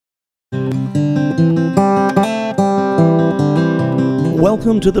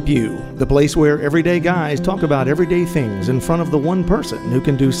Welcome to The Pew, the place where everyday guys talk about everyday things in front of the one person who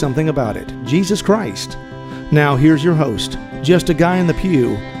can do something about it, Jesus Christ. Now here's your host, just a guy in the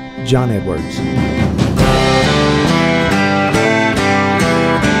pew, John Edwards.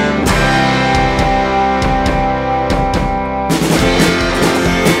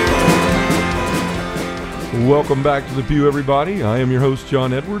 Welcome back to The Pew, everybody. I am your host,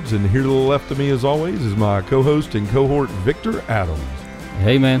 John Edwards, and here to the left of me, as always, is my co-host and cohort, Victor Adams.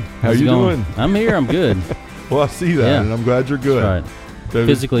 Hey, man. How you doing? I'm here. I'm good. Well, I see that, and I'm glad you're good. That's right.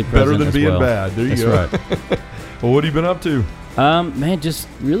 Physically present better than as being well. bad. There you go. That's right. Well, what have you been up to? Man, just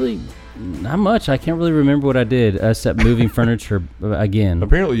really not much. I can't really remember what I did except moving furniture again.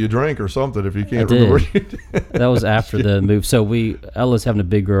 Apparently you drank or something if you can't I remember. did. That was after the move. So Ella's having a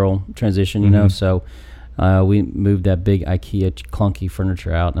big girl transition, you know, so we moved that big IKEA clunky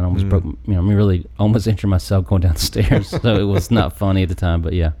furniture out, and I almost broke, really almost injured myself going down the stairs. So it was not funny at the time,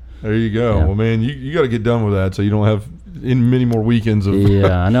 but yeah. There you go. Yeah. Well, man, you got to get done with that so you don't have many more weekends of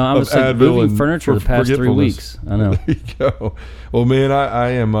I know. I was like moving furniture the past 3 weeks. I know. There you go. Well, man, I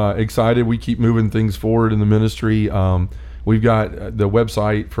am excited. We keep moving things forward in the ministry. We've got the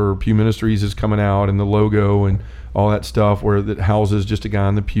website for Pew Ministries is coming out, and the logo and all that stuff where that houses just a guy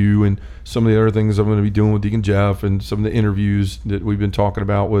in the pew, and some of the other things I'm going to be doing with Deacon Jeff, and some of the interviews that we've been talking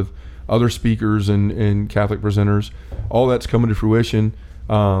about with other speakers and Catholic presenters. All that's coming to fruition.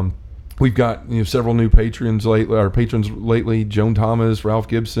 We've got several new patrons lately. Joan Thomas, Ralph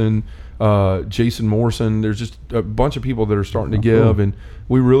Gibson, Jason Morrison. There's just a bunch of people that are starting to give, and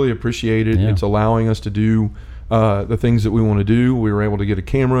we really appreciate it. Yeah. It's allowing us to do the things that we want to do. We were able to get a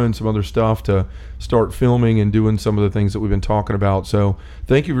camera and some other stuff to start filming and doing some of the things that we've been talking about. So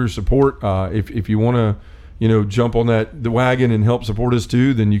thank you for your support. If you want to, jump on the wagon and help support us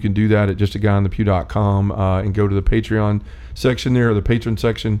too, then you can do that at justaguyinthepew.com and go to the Patreon section there, or the patron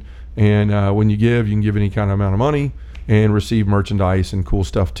section. And when you can give any kind of amount of money and receive merchandise and cool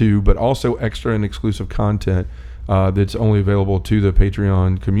stuff too, but also extra and exclusive content that's only available to the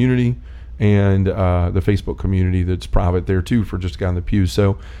Patreon community and the Facebook community that's private there too for Just a Guy in the Pew.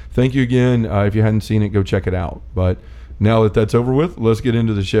 So thank you again. If you hadn't seen it, go check it out. But now that that's over with, let's get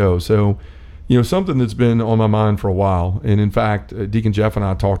into the show. So, something that's been on my mind for a while, and in fact, Deacon Jeff and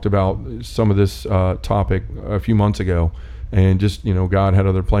I talked about some of this topic a few months ago, and just, God had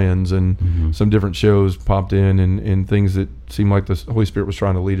other plans, and some different shows popped in and things that seemed like the Holy Spirit was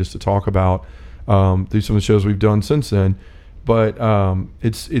trying to lead us to talk about through some of the shows we've done since then. But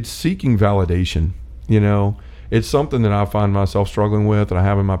it's seeking validation. It's something that I find myself struggling with, that I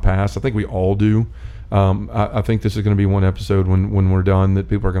have in my past. I think we all do. I think this is going to be one episode when we're done that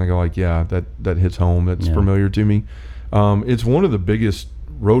people are going to go like, yeah, that hits home. That's familiar to me. It's one of the biggest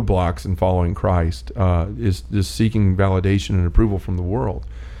roadblocks in following Christ, is seeking validation and approval from the world.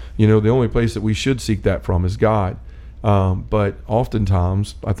 The only place that we should seek that from is God. But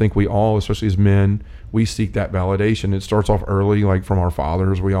oftentimes, I think we all, especially as men, we seek that validation. It starts off early, like from our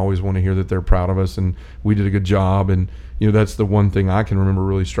fathers. We always want to hear that they're proud of us and we did a good job. And, that's the one thing I can remember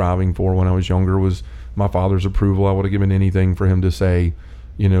really striving for when I was younger was my father's approval. I would have given anything for him to say,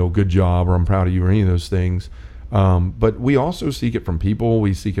 good job, or I'm proud of you, or any of those things. But we also seek it from people.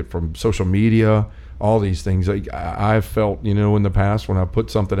 We seek it from social media, all these things. I've felt, in the past when I put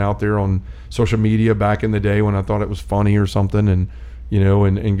something out there on social media back in the day when I thought it was funny or something, and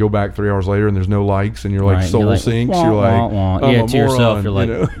and go back 3 hours later and there's no likes, and you're like, soul sinks. You're like, yeah, to yourself, you're like,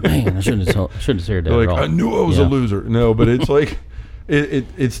 man, I shouldn't have shared that. Like, at all. I knew I was a loser. No, but it's like,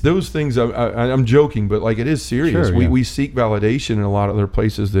 it's those things. I'm joking, but like it is serious. Sure, we seek validation in a lot of other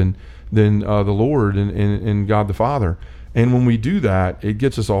places than the Lord and God the Father. And when we do that, it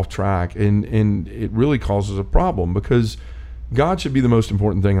gets us off track, and it really causes a problem, because God should be the most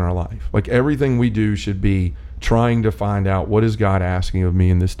important thing in our life. Like everything we do should be trying to find out, what is God asking of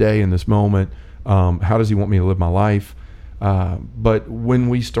me in this day, in this moment? How does he want me to live my life? But when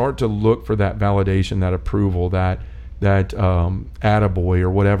we start to look for that validation, that approval, that attaboy or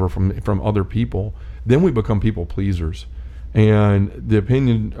whatever from other people, then we become people pleasers. And the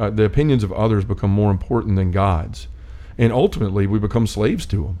opinions of others become more important than God's. And ultimately, we become slaves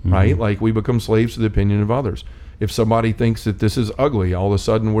to them, right? Like we become slaves to the opinion of others. If somebody thinks that this is ugly, all of a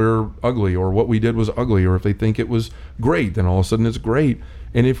sudden we're ugly, or what we did was ugly, or if they think it was great, then all of a sudden it's great.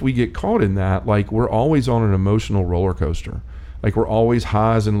 And if we get caught in that, like we're always on an emotional roller coaster. Like we're always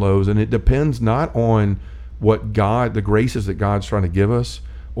highs and lows, and it depends not on what the graces that God's trying to give us,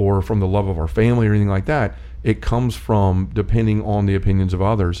 or from the love of our family or anything like that. It comes from depending on the opinions of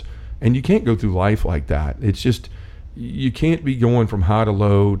others. And you can't go through life like that. It's just, you can't be going from high to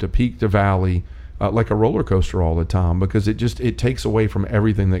low, to peak to valley, like a roller coaster all the time, because it takes away from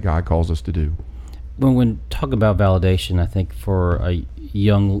everything that God calls us to do. When talking about validation, I think for a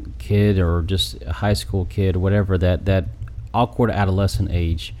young kid or just a high school kid or whatever, that awkward adolescent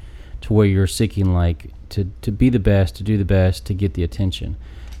age to where you're seeking like to be the best, to do the best, to get the attention.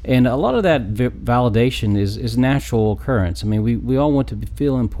 And a lot of that validation is natural occurrence. I mean, we all want to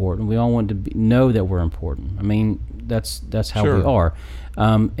feel important. We all want to know that we're important. I mean, that's how Sure. we are.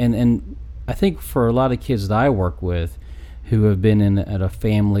 And I think for a lot of kids that I work with who have been at a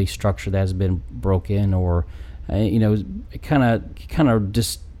family structure that has been broken, or kind of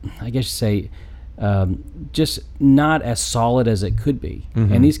just, I guess you say, just not as solid as it could be.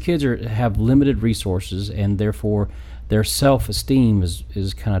 Mm-hmm. And these kids have limited resources, and therefore their self-esteem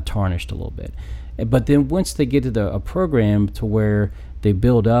is kind of tarnished a little bit. But then once they get to a program to where they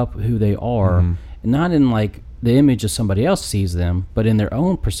build up who they are, Mm-hmm. not in like the image of somebody else sees them, but in their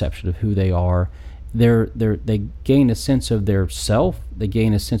own perception of who they are, they gain a sense of their self, they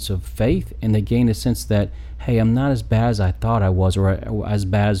gain a sense of faith, and they gain a sense that, hey, I'm not as bad as I thought I was, or as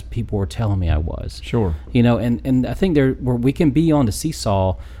bad as people were telling me I was. Sure. And I think where we can be on the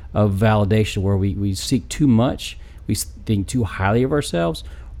seesaw of validation, where we seek too much, we think too highly of ourselves,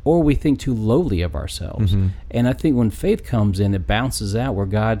 or we think too lowly of ourselves. Mm-hmm. And I think when faith comes in, it bounces out where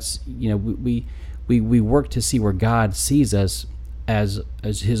God's, we work to see where God sees us as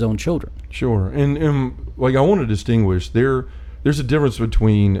his own children. Sure. And like, I want to distinguish there's a difference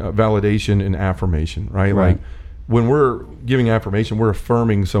between validation and affirmation, right? Right. Like, when we're giving affirmation, we're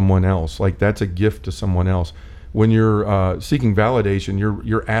affirming someone else. Like, that's a gift to someone else. When you're seeking validation,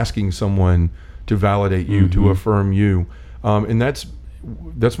 you're asking someone to validate you, Mm-hmm. to affirm you, and that's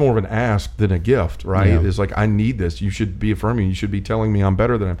more of an ask than a gift, right? Yeah. It's like, I need this. You should be affirming. You should be telling me I'm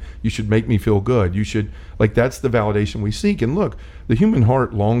better than him. You should make me feel good. You should, like, that's the validation we seek. And look, the human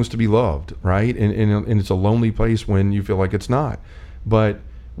heart longs to be loved, right? And it's a lonely place when you feel like it's not. But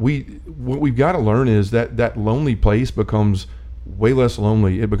what we've got to learn is that lonely place becomes way less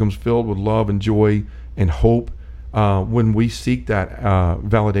lonely. It becomes filled with love and joy and hope when we seek that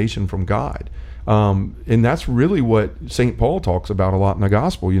validation from God. And that's really what St. Paul talks about a lot in the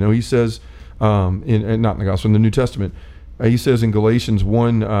gospel. He says, not in the gospel, in the New Testament, he says in Galatians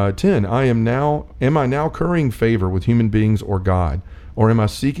 1:10, am I now currying favor with human beings or God, or am I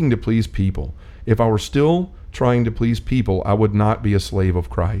seeking to please people? If I were still trying to please people, I would not be a slave of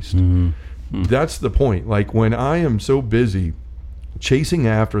Christ. Mm-hmm. That's the point. Like, when I am so busy chasing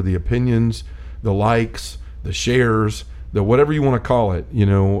after the opinions, the likes, the shares, the whatever you want to call it,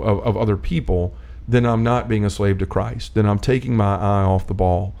 of other people, then I'm not being a slave to Christ. Then I'm taking my eye off the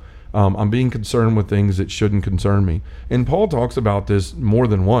ball. I'm being concerned with things that shouldn't concern me. And Paul talks about this more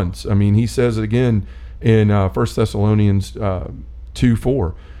than once. I mean, he says it again in 1 Thessalonians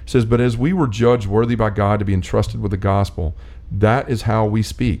 2:4. He says, but as we were judged worthy by God to be entrusted with the gospel, that is how we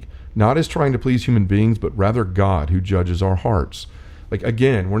speak, not as trying to please human beings, but rather God who judges our hearts. Like,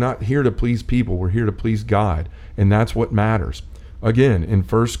 again, we're not here to please people. We're here to please God. And that's what matters. Again, in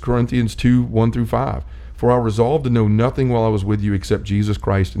 1 Corinthians 2:1-5, for I resolved to know nothing while I was with you except Jesus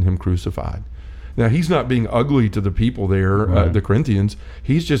Christ and him crucified. Now, he's not being ugly to the people there, Right. the Corinthians.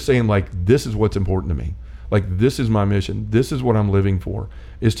 He's just saying, like, this is what's important to me. Like, this is my mission. This is what I'm living for,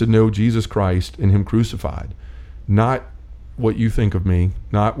 is to know Jesus Christ and him crucified. Not what you think of me,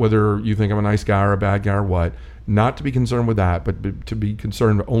 not whether you think I'm a nice guy or a bad guy or what. Not to be concerned with that, but to be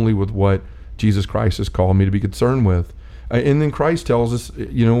concerned only with what Jesus Christ has called me to be concerned with. And then Christ tells us,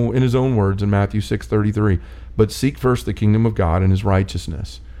 in his own words in Matthew 6:33, but seek first the kingdom of God and his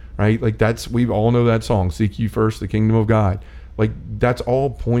righteousness, right? Like, we all know that song, seek ye first the kingdom of God. Like, that's all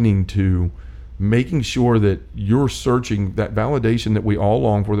pointing to making sure that you're searching, that validation that we all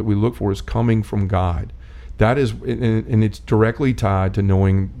long for, that we look for, is coming from God. That is, and it's directly tied to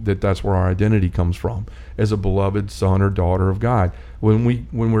knowing that that's where our identity comes from, as a beloved son or daughter of God. When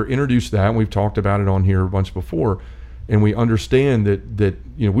we're introduced to that, and we've talked about it on here a bunch before, and we understand that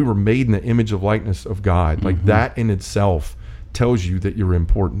we were made in the image of likeness of God. Like, that in itself tells you that you're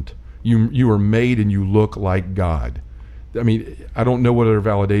important. You are made and you look like God. I mean, I don't know what other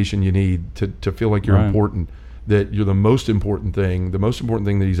validation you need to feel like you're Right. important. That you're the most important thing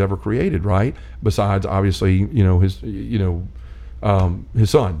that he's ever created, right? Besides, obviously, his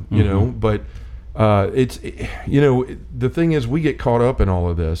son, but it's, the thing is, we get caught up in all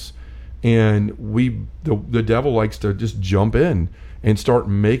of this, and the devil likes to just jump in and start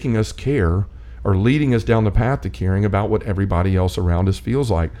making us care, or leading us down the path to caring about what everybody else around us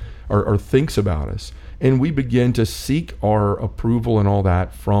feels like or thinks about us. And we begin to seek our approval and all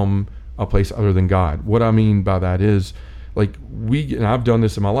that from a place other than God. What I mean by that is, like and I've done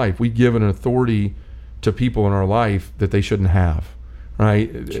this in my life, we give an authority to people in our life that they shouldn't have, right?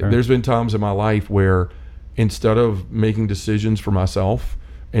 Sure. There's been times in my life where instead of making decisions for myself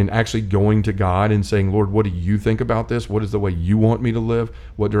and actually going to God and saying, Lord, what do you think about this? What is the way you want me to live?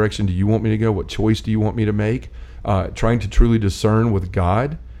 What direction do you want me to go? What choice do you want me to make? Trying to truly discern with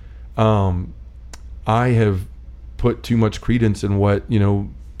God. I have put too much credence in what,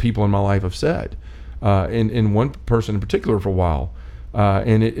 people in my life have said. And one person in particular for a while.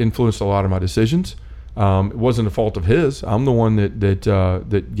 And it influenced a lot of my decisions. It wasn't a fault of his. I'm the one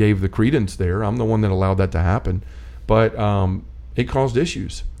that gave the credence there. I'm the one that allowed that to happen. But it caused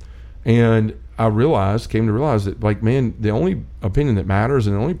issues. And I came to realize that, like, man, the only opinion that matters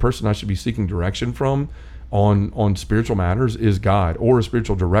and the only person I should be seeking direction from on spiritual matters is God, or a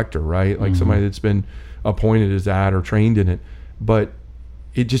spiritual director, right? Like somebody that's been appointed as that or trained in it. But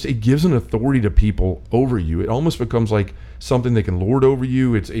it gives an authority to people over you. It almost becomes like something that can lord over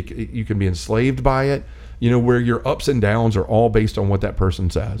you. You can be enslaved by it, where your ups and downs are all based on what that person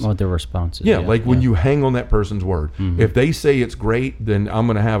says. What their response is. Yeah, when you hang on that person's word. If they say it's great, then I'm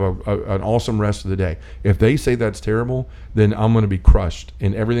going to have an awesome rest of the day. If they say that's terrible, then I'm going to be crushed,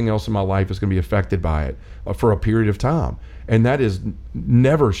 and everything else in my life is going to be affected by it for a period of time. And that is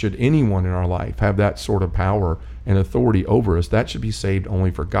never should anyone in our life have that sort of power and authority over us. That should be saved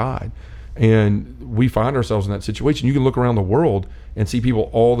only for God. And we find ourselves in that situation. You can look around the world and see people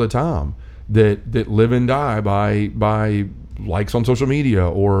all the time that live and die by likes on social media,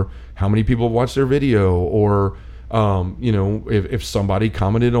 or how many people watch their video, or if somebody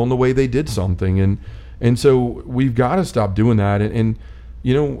commented on the way they did something. And so we've got to stop doing that. And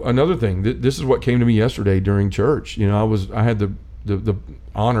another thing, this is what came to me yesterday during church. I had the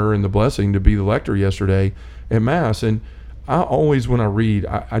honor and the blessing to be the lector yesterday at Mass. And I always, when I read,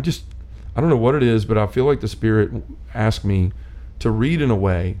 I don't know what it is, but I feel like the Spirit asked me to read in a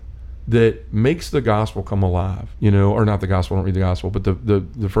way that makes the gospel come alive, or not the gospel, I don't read the gospel, but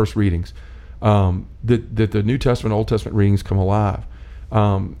the first readings, that the New Testament, Old Testament readings come alive.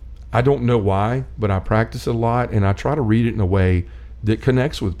 I don't know why, but I practice it a lot, and I try to read it in a way that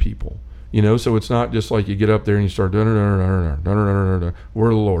connects with people, so it's not just like you get up there and you start word of the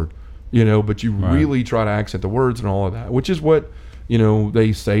Lord, but you really try to accent the words and all of that, which is what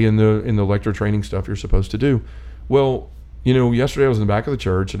they say in the lector training stuff you're supposed to do. Well, yesterday I was in the back of the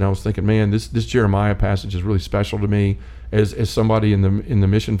church and I was thinking, man, this Jeremiah passage is really special to me as somebody in the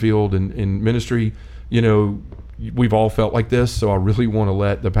mission field and in ministry. We've all felt like this, so I really want to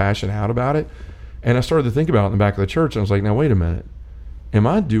let the passion out about it. And I started to think about it in the back of the church, and I was like, now wait a minute. Am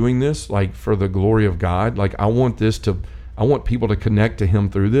I doing this like for the glory of God? Like I want people to connect to Him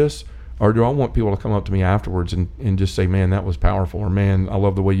through this, or do I want people to come up to me afterwards and just say, man, that was powerful, or man, I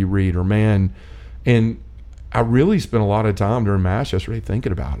love the way you read, or man. And I really spent a lot of time during Mass yesterday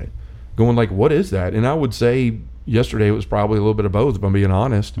thinking about it, going like, what is that? And I would say yesterday it was probably a little bit of both, if I'm being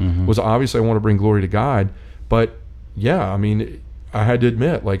honest. Was obviously I want to bring glory to God, but yeah, I mean, I had to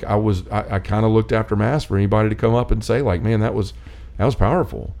admit, like I kind of looked after Mass for anybody to come up and say like, man, that was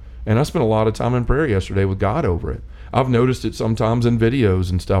powerful. And I spent a lot of time in prayer yesterday with God over it. I've noticed it sometimes in videos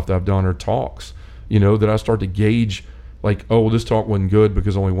and stuff that I've done, or talks, that I start to gauge like, oh, this talk wasn't good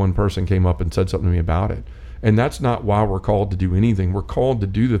because only one person came up and said something to me about it. And that's not why we're called to do anything. We're called to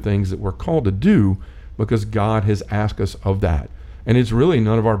do the things that we're called to do because God has asked us of that. And it's really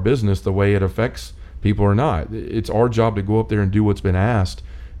none of our business the way it affects people or not. It's our job to go up there and do what's been asked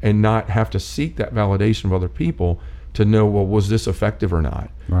and not have to seek that validation of other people to know, well, was this effective or not?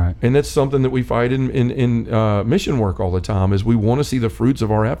 Right. And that's something that we fight in mission work all the time, is we want to see the fruits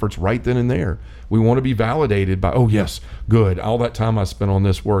of our efforts right then and there. We want to be validated by, oh, yes, good. All that time I spent on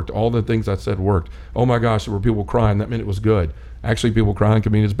this worked. All the things I said worked. Oh, my gosh, there were people crying. That meant it was good. Actually, people crying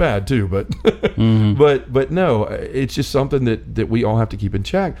can mean it's bad, too. But but no, it's just something that we all have to keep in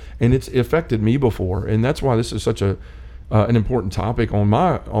check. And it's affected me before. And that's why this is such an important topic on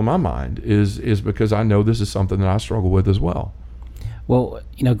my mind, is because I know this is something that I struggle with as well. Well,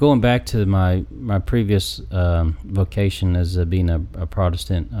 going back to my previous vocation as being a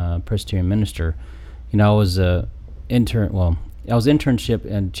Protestant Presbyterian minister, I was I was internship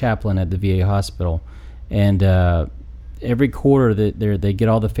and chaplain at the VA hospital, and every quarter they get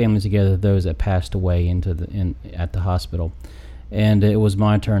all the families together, those that passed away at the hospital, and it was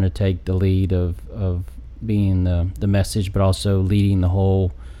my turn to take the lead of being the message, but also leading the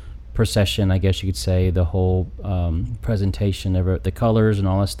whole procession, I guess you could say, the whole presentation of the colors and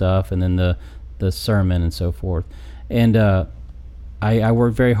all that stuff, and then the sermon and so forth. And I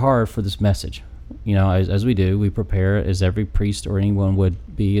worked very hard for this message. As we do, we prepare, as every priest or anyone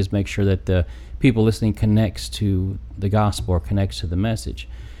would be, is make sure that the people listening connects to the gospel or connects to the message.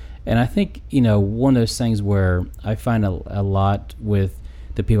 And I think, one of those things where I find a lot with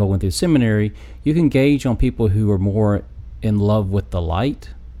the people I went through seminary, you can gauge on people who are more in love with the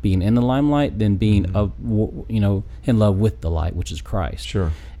light, being in the limelight, than being in love with the light, which is Christ.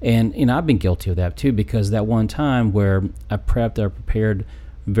 Sure. And I've been guilty of that too, because that one time where I prepared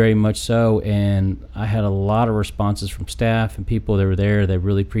very much so, and I had a lot of responses from staff and people that were there that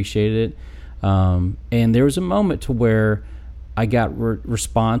really appreciated it. And there was a moment to where I got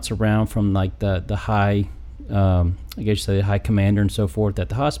response around from like the high, I guess you say the high commander and so forth at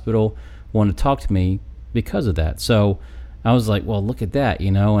the hospital wanted to talk to me because of that. So I was like, well, look at that,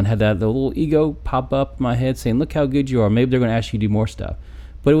 and had the little ego pop up in my head saying, look how good you are. Maybe they're going to ask you to do more stuff.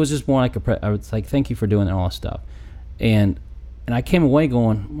 But it was just more like I was like, thank you for doing all that stuff. And I came away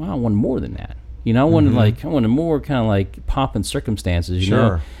going, well, I wanted more than that. I wanted more kind of like pomp and circumstances, you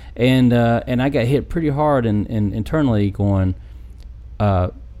know. And I got hit pretty hard and internally going,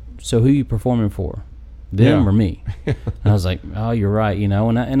 so who are you performing for, them or me? And I was like, oh, you're right,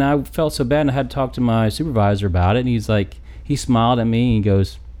 and I felt so bad, and I had to talk to my supervisor about it, and he smiled at me and he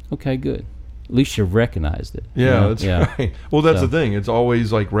goes, okay, good. At least you recognized it. Yeah, that's right. Well, that's the thing. It's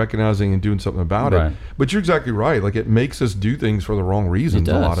always like recognizing and doing something about it. But you're exactly right. Like, it makes us do things for the wrong reasons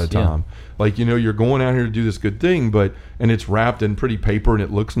a lot of the time. Like, you're going out here to do this good thing, and it's wrapped in pretty paper and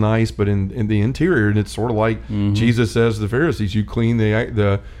it looks nice, but in the interior, and it's sort of like Jesus says to the Pharisees, you clean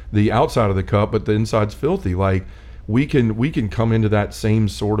the outside of the cup, but the inside's filthy. Like, we can come into that same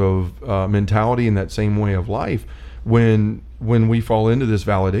sort of mentality and that same way of life when we fall into this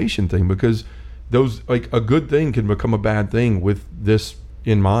validation thing, because those, like, a good thing can become a bad thing with this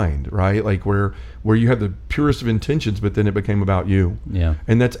in mind, right? Like where you had the purest of intentions, but then it became about you. Yeah.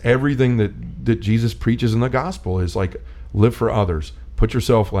 And that's everything that Jesus preaches in the gospel is like, live for others, put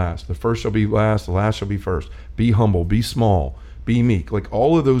yourself last. The first shall be last, the last shall be first. Be humble, be small, be meek. Like,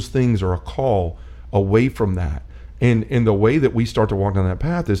 all of those things are a call away from that. And the way that we start to walk down that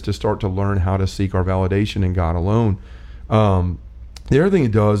path is to start to learn how to seek our validation in God alone. The other thing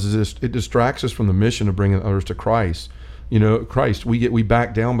it does is it distracts us from the mission of bringing others to Christ. Christ, we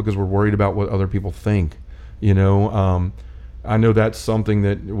back down because we're worried about what other people think. I know that's something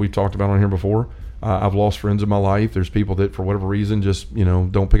that we've talked about on here before. I've lost friends in my life. There's people that for whatever reason just,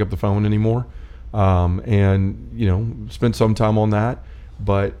 don't pick up the phone anymore. And spend some time on that.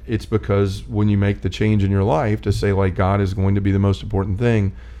 But it's because when you make the change in your life to say, like, God is going to be the most important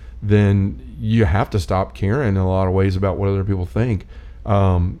thing, then you have to stop caring in a lot of ways about what other people think.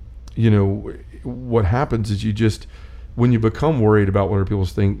 What happens is when you become worried about what other people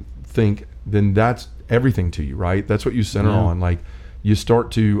think, then that's everything to you, right? That's what you center on. Like, you start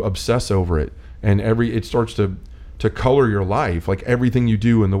to obsess over it, and it starts to color your life, like everything you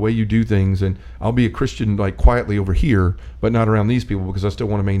do and the way you do things. And I'll be a Christian, like, quietly over here, but not around these people, because I still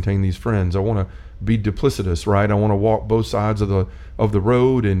want to maintain these friends. I want to be duplicitous, right? I want to walk both sides of the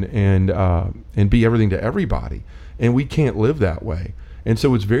road and be everything to everybody. And we can't live that way. And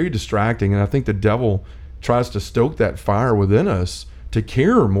so it's very distracting. And I think the devil tries to stoke that fire within us to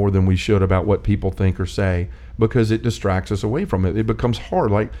care more than we should about what people think or say, because it distracts us away from it. It becomes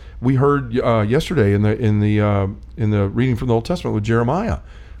hard. Like we heard yesterday in the reading from the Old Testament with Jeremiah,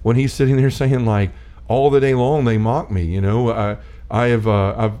 when he's sitting there saying, like, all the day long they mock me. I've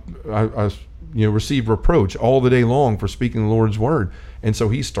received reproach all the day long for speaking the Lord's word. And so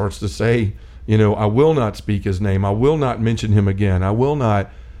he starts to say, I will not speak his name. I will not mention him again. I will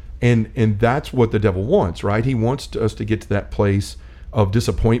not. And that's what the devil wants, right? He wants us to get to that place of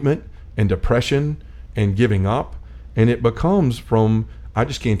disappointment and depression and giving up. And it becomes from, I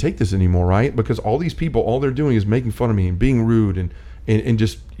just can't take this anymore, right? Because all these people, all they're doing is making fun of me and being rude and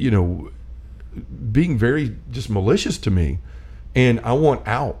just, being very just malicious to me. And I want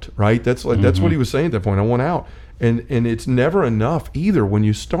out, right? That's like, that's what he was saying at that point. I want out. And it's never enough either when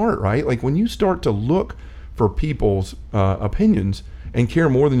you start, right? Like when you start to look for people's opinions and care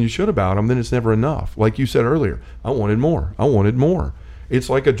more than you should about them, then it's never enough. Like you said earlier, I wanted more. I wanted more. It's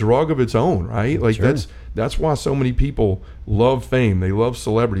like a drug of its own, right? Like sure. That's why so many people love fame. They love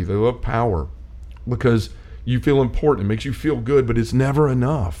celebrity. They love power, because you feel important. It makes you feel good, but it's never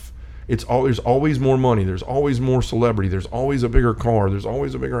enough. There's always more money. There's always more celebrity. There's always a bigger car. There's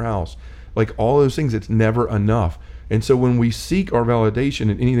always a bigger house. Like all those things, it's never enough. And so when we seek our validation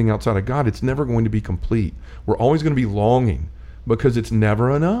in anything outside of God, it's never going to be complete. We're always going to be longing because it's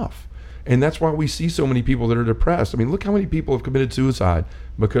never enough. And that's why we see so many people that are depressed. I mean, look how many people have committed suicide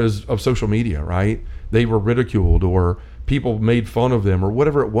because of social media, right? They were ridiculed or people made fun of them or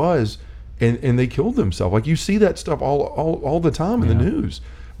whatever it was, and they killed themselves. Like you see that stuff all the time in the news.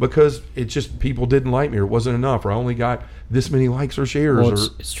 because it just, people didn't like me, or it wasn't enough, or I only got this many likes or shares. Well,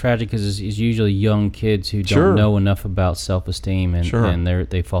 it's tragic because it's usually young kids who don't know enough about self-esteem, and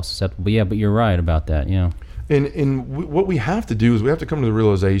they fall susceptible. But you're right about that. And what we have to do is we have to come to the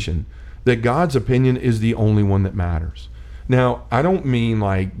realization that God's opinion is the only one that matters. Now, I don't mean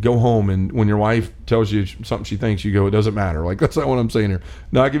like go home and when your wife tells you something she thinks, you go, it doesn't matter. Like, that's not what I'm saying here.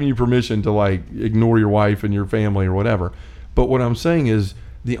 Not giving you permission to like ignore your wife and your family or whatever. But what I'm saying is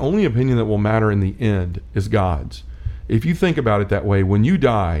the only opinion that will matter in the end is God's. If you think about it that way, when you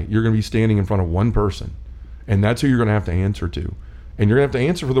die, you're going to be standing in front of one person, and that's who you're going to have to answer to. And you're going to have to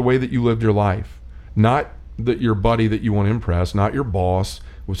answer for the way that you lived your life, not your buddy that you want to impress, not your boss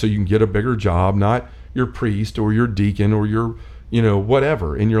so you can get a bigger job, not your priest or your deacon or your,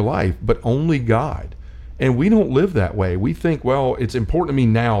 whatever in your life, but only God. And we don't live that way. We think, well, it's important to me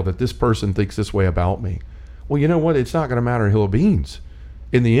now that this person thinks this way about me. Well, you know what? It's not going to matter a hill of beans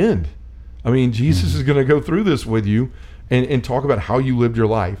in the end. I mean, Jesus is going to go through this with you and talk about how you lived your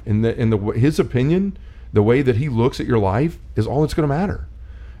life. And his opinion, the way that he looks at your life, is all that's going to matter.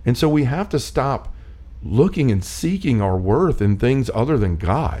 And so we have to stop looking and seeking our worth in things other than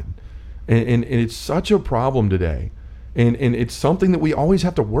God. And it's such a problem today. And it's something that we always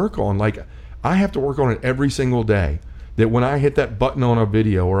have to work on. Like, I have to work on it every single day. That when I hit that button on a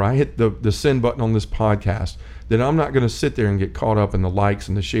video, or I hit the send button on this podcast, that I'm not going to sit there and get caught up in the likes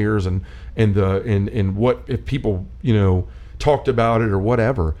and the shares and what if people talked about it or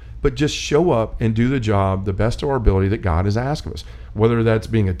whatever, but just show up and do the job the best of our ability that God has asked of us. Whether that's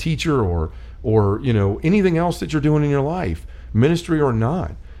being a teacher or anything else that you're doing in your life, ministry or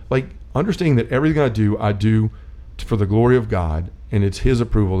not. Like, understanding that everything I do for the glory of God, and it's His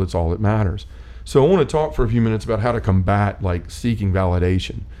approval that's all that matters. So I want to talk for a few minutes about how to combat like seeking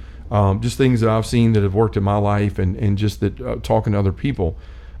validation. Just things that I've seen that have worked in my life, and just that talking to other people.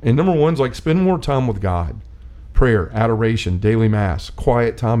 And number one's like spend more time with God. Prayer, adoration, daily mass,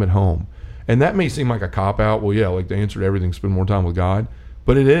 quiet time at home. And that may seem like a cop-out. Well, yeah, like the answer to everything, spend more time with God.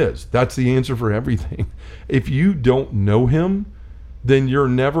 But it is. That's the answer for everything. If you don't know Him, then you're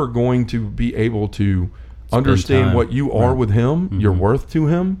never going to be able to understand what you are with Him, your worth to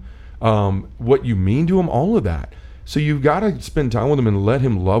Him, what you mean to Him, all of that. So you've got to spend time with Him and let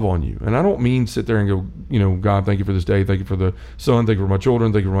Him love on you. And I don't mean sit there and go, God, thank you for this day. Thank you for the sun. Thank you for my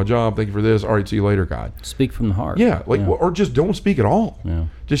children. Thank you for my job. Thank you for this. All right, see you later, God. Speak from the heart. Yeah, or just don't speak at all. Yeah.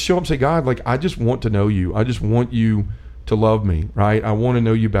 Just show up and say, God, like, I just want to know you. I just want you to love me, right? I want to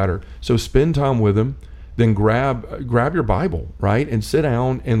know you better. So spend time with Him. Then grab your Bible, right? And sit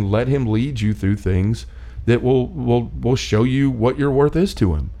down and let Him lead you through things that will show you what your worth is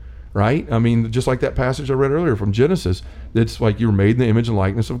to Him. Right? I mean, just like that passage I read earlier from Genesis, that's like you're made in the image and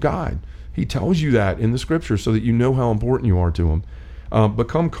likeness of God. He tells you that in the scripture so that you know how important you are to Him.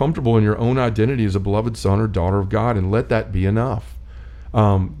 Become comfortable in your own identity as a beloved son or daughter of God, and let that be enough.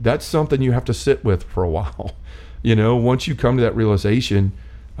 That's something you have to sit with for a while. Once you come to that realization,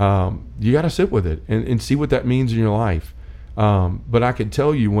 you got to sit with it and see what that means in your life. But I can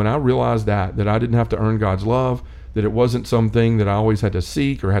tell you, when I realized that I didn't have to earn God's love, that it wasn't something that I always had to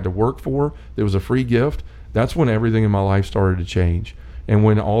seek or had to work for, that was a free gift, that's when everything in my life started to change. And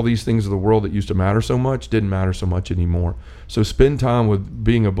when all these things of the world that used to matter so much didn't matter so much anymore. So spend time with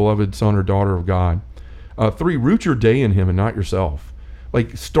being a beloved son or daughter of God. 3, root your day in Him and not yourself.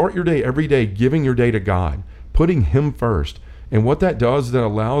 Like, start your day every day giving your day to God, putting Him first. And what that does is that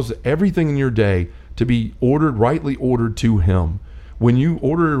allows everything in your day to be rightly ordered to Him. When you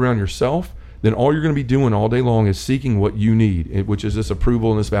order it around yourself, then all you're going to be doing all day long is seeking what you need, which is this approval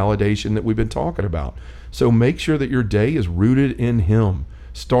and this validation that we've been talking about. So make sure that your day is rooted in Him.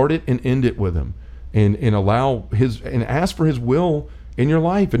 Start it and end it with Him, and allow and ask for His will in your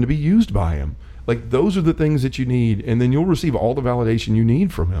life and to be used by Him. Like, those are the things that you need, and then you'll receive all the validation you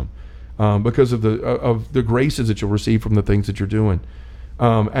need from Him because of the graces that you'll receive from the things that you're doing.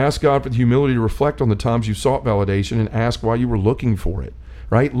 Ask God for the humility to reflect on the times you sought validation and ask why you were looking for it.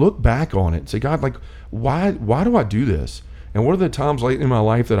 Right? Look back on it and say, God, like, why do I do this? And what are the times lately in my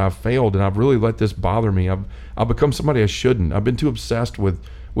life that I've failed and I've really let this bother me? I've become somebody I shouldn't. I've been too obsessed with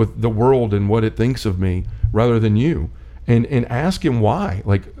the world and what it thinks of me rather than you. And ask Him why.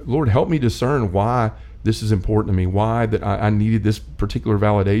 Like, Lord, help me discern why this is important to me, why that I needed this particular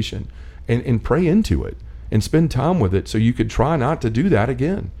validation. And pray into it and spend time with it so you could try not to do that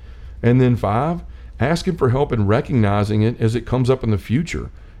again. And then 5, ask Him for help in recognizing it as it comes up in the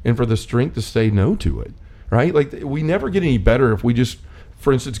future, and for the strength to say no to it, right? Like, we never get any better if we just,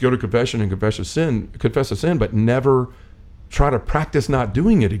 for instance, go to confession and confess a sin, but never try to practice not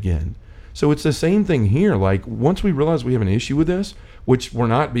doing it again. So it's the same thing here. Like, once we realize we have an issue with this, which we're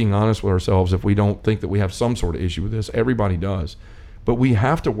not being honest with ourselves if we don't think that we have some sort of issue with this. Everybody does. But we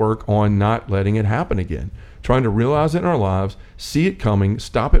have to work on not letting it happen again, trying to realize it in our lives, see it coming,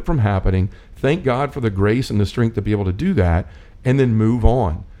 stop it from happening, thank God for the grace and the strength to be able to do that, and then move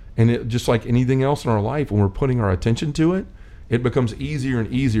on. And just like anything else in our life, when we're putting our attention to it, it becomes easier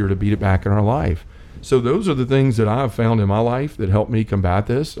and easier to beat it back in our life. So those are the things that I've found in my life that help me combat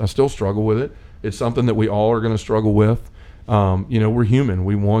this. I still struggle with it. It's something that we all are going to struggle with. We're human.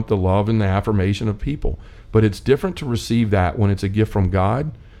 We want the love and the affirmation of people. But it's different to receive that when it's a gift from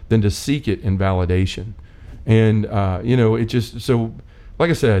God than to seek it in validation. And, it just, so like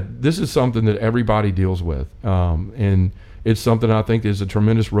I said, this is something that everybody deals with. And it's something I think is a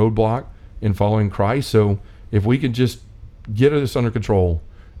tremendous roadblock in following Christ. So if we can just get this under control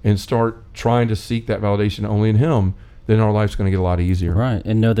and start trying to seek that validation only in Him, then our life's going to get a lot easier. Right,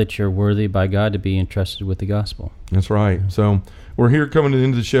 and know that you're worthy by God to be entrusted with the gospel. That's right. So we're here coming to the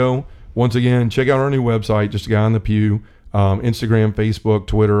end of the show. Once again, check out our new website, Just a Guy in the Pew, Instagram, Facebook,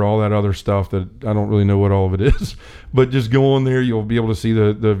 Twitter, all that other stuff that I don't really know what all of it is. But just go on there. You'll be able to see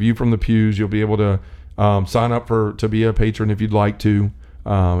the view from the pews. You'll be able to sign up to be a patron if you'd like to,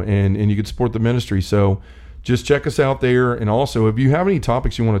 and you can support the ministry. So just check us out there. And also, if you have any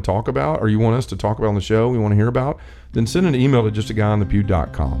topics you want to talk about or you want us to talk about on the show, you want to hear about, then send an email to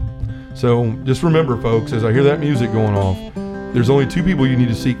justaguyonthepew.com. So just remember, folks, as I hear that music going off, there's only two people you need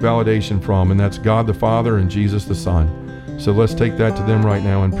to seek validation from, and that's God the Father and Jesus the Son. So let's take that to them right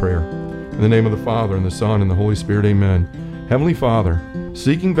now in prayer. In the name of the Father, and the Son, and the Holy Spirit, amen. Heavenly Father,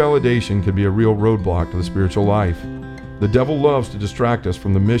 seeking validation can be a real roadblock to the spiritual life. The devil loves to distract us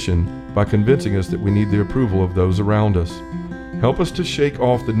from the mission by convincing us that we need the approval of those around us. Help us to shake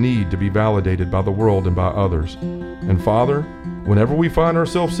off the need to be validated by the world and by others. And Father, whenever we find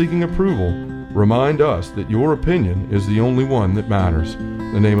ourselves seeking approval, remind us that your opinion is the only one that matters.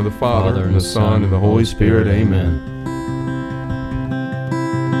 In the name of the Father, and the Son, and the Holy Spirit, amen.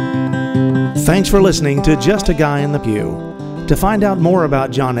 Thanks for listening to Just a Guy in the Pew. To find out more about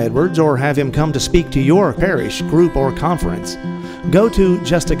John Edwards or have him come to speak to your parish, group, or conference, go to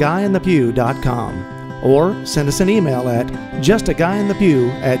justaguyinthepew.com or send us an email at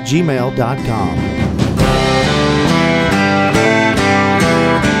justaguyinthepew@gmail.com.